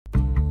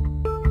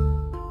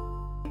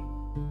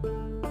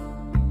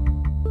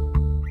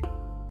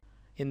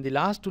In the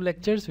last two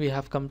lectures, we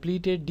have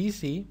completed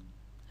DC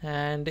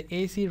and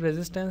AC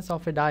resistance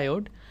of a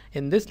diode.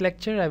 In this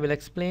lecture, I will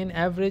explain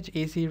average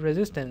AC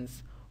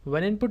resistance.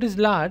 When input is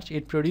large,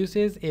 it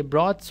produces a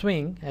broad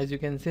swing, as you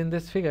can see in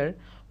this figure.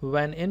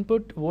 When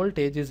input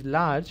voltage is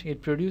large,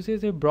 it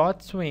produces a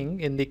broad swing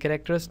in the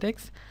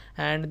characteristics,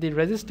 and the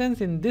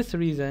resistance in this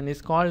region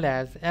is called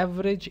as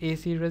average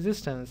AC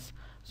resistance.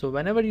 So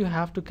whenever you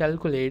have to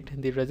calculate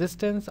the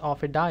resistance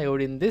of a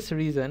diode in this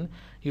region,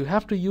 you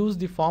have to use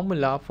the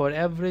formula for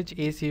average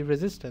AC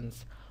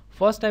resistance.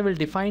 First, I will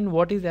define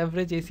what is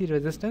average AC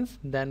resistance,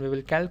 then we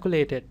will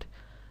calculate it.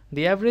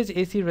 The average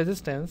AC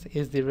resistance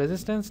is the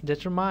resistance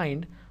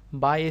determined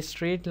by a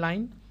straight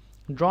line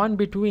drawn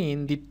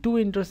between the two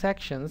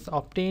intersections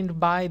obtained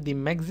by the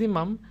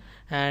maximum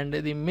and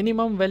the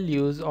minimum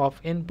values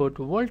of input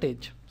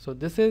voltage. So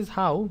this is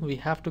how we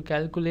have to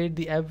calculate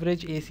the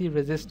average AC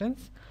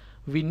resistance.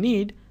 We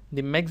need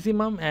the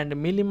maximum and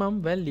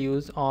minimum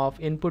values of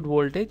input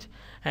voltage,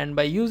 and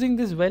by using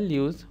these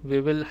values we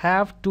will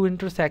have two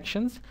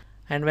intersections,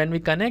 and when we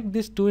connect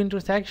these two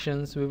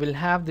intersections we will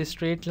have the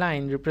straight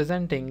line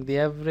representing the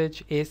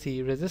average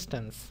AC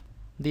resistance.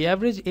 The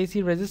average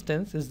AC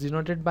resistance is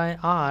denoted by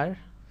R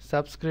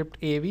subscript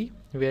AV,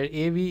 where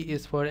AV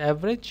is for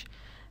average,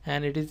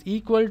 and it is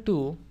equal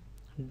to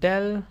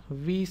del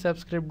V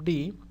subscript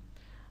D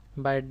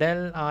by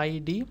del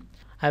ID.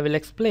 I will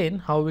explain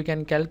how we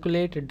can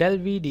calculate del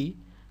VD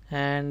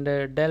and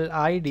del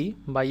ID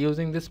by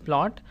using this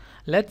plot.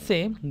 Let's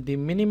say the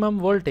minimum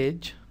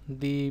voltage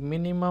is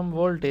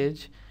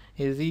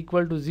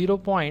equal to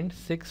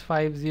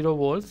 0.650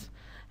 volts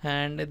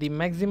and the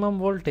maximum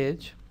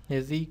voltage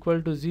is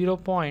equal to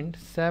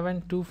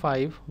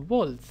 0.725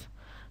 volts.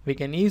 We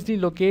can easily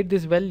locate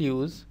these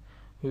values.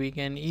 In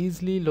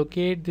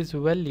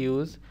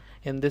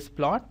this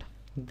plot.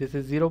 This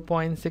is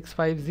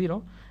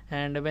 0.650,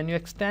 and when you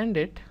extend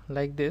it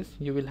like this,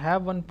 you will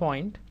have one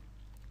point,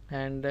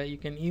 and you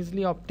can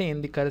easily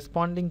obtain the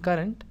corresponding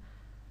current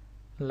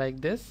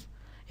like this.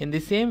 In the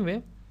same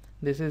way,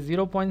 this is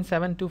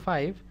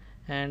 0.725,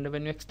 and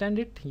when you extend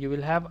it, you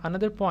will have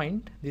another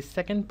point, the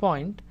second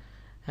point,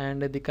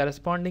 and the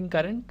corresponding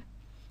current.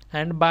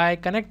 And by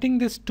connecting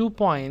these two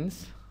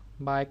points,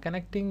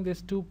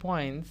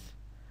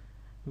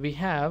 we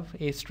have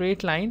a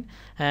straight line,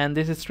 and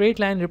this straight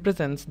line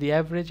represents the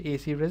average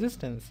AC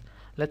resistance.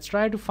 Let's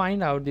try to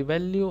find out the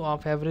value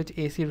of average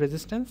AC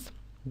resistance.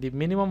 The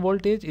minimum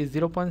voltage is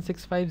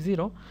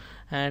 0.650,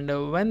 and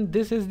when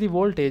this is the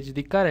voltage,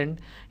 the current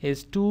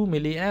is 2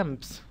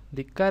 milliamps.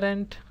 The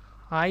current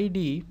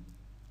ID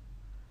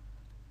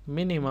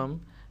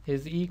minimum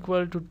is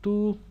equal to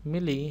 2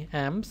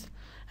 milliamps,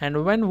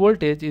 and when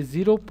voltage is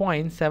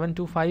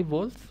 0.725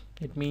 volts,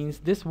 it means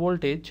this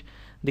voltage,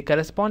 the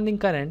corresponding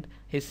current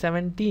is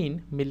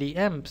 17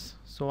 milliamps.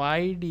 So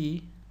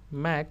ID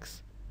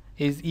max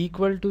is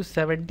equal to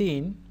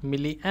 17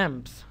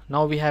 milliamps.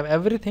 Now we have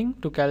everything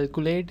to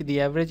calculate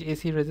the average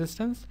AC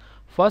resistance.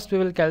 First we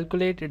will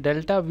calculate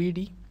delta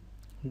VD.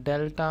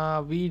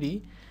 Delta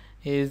VD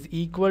is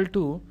equal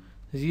to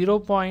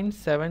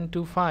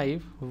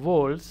 0.725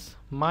 volts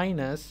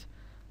minus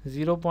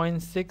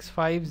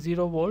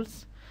 0.650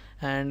 volts,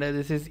 and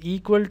this is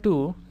equal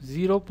to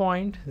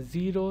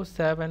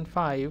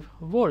 0.075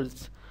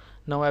 volts.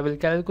 Now I will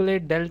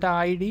calculate delta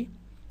ID.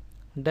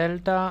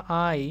 Delta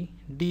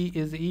ID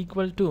is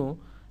equal to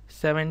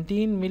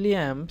 17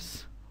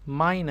 milliamps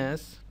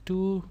minus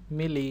 2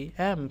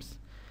 milliamps,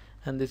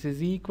 and this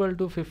is equal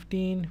to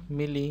 15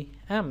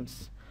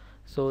 milliamps.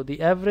 So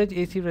the average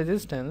AC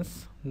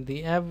resistance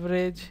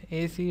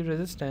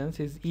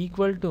is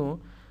equal to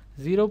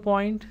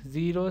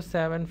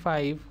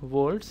 0.075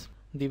 volts.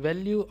 The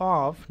value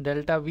of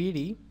delta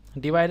VD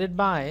divided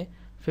by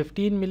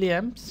 15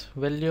 milliamps,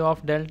 value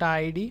of delta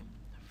ID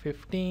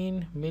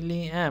 15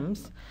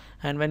 milliamps,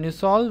 and when you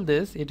solve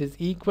this, it is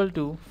equal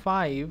to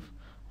 5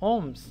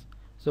 ohms.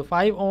 So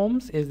 5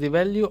 ohms is the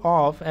value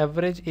of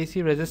average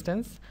AC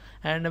resistance,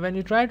 and when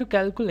you try to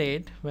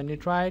calculate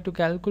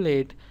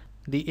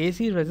the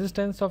AC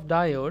resistance of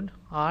diode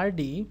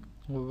RD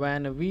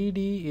when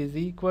VD is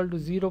equal to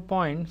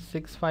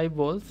 0.65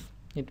 volts,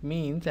 it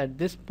means at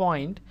this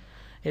point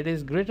it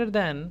is greater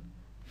than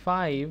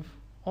 5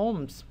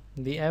 ohms,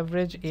 the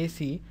average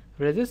AC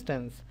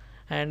resistance.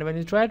 And when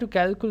you try to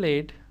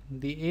calculate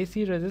the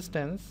AC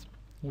resistance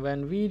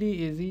when VD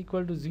is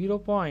equal to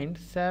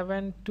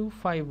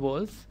 0.725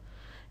 volts,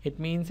 it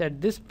means at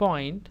this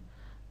point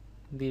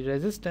the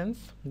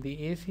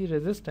AC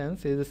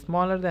resistance is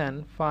smaller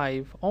than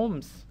 5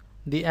 ohms.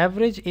 The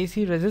average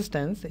AC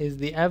resistance is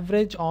the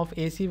average of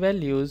AC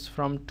values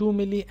from 2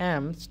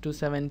 milliamps to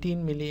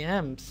 17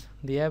 milliamps.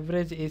 The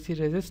average AC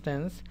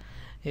resistance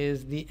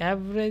is the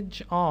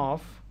average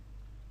of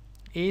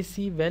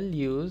AC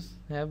values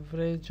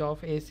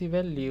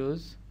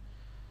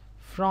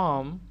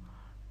from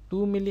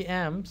 2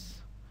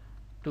 milliamps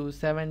to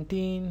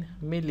 17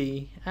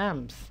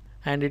 milliamps.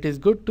 and it is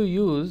good to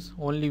use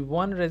only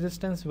one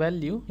resistance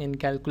value in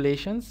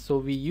calculations, so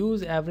we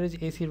use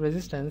average AC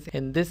resistance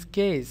in this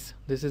case.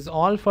 This is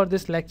all for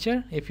this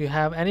lecture. If you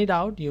have any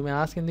doubt, you may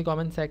ask in the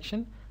comment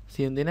section.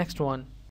 See you in the next one.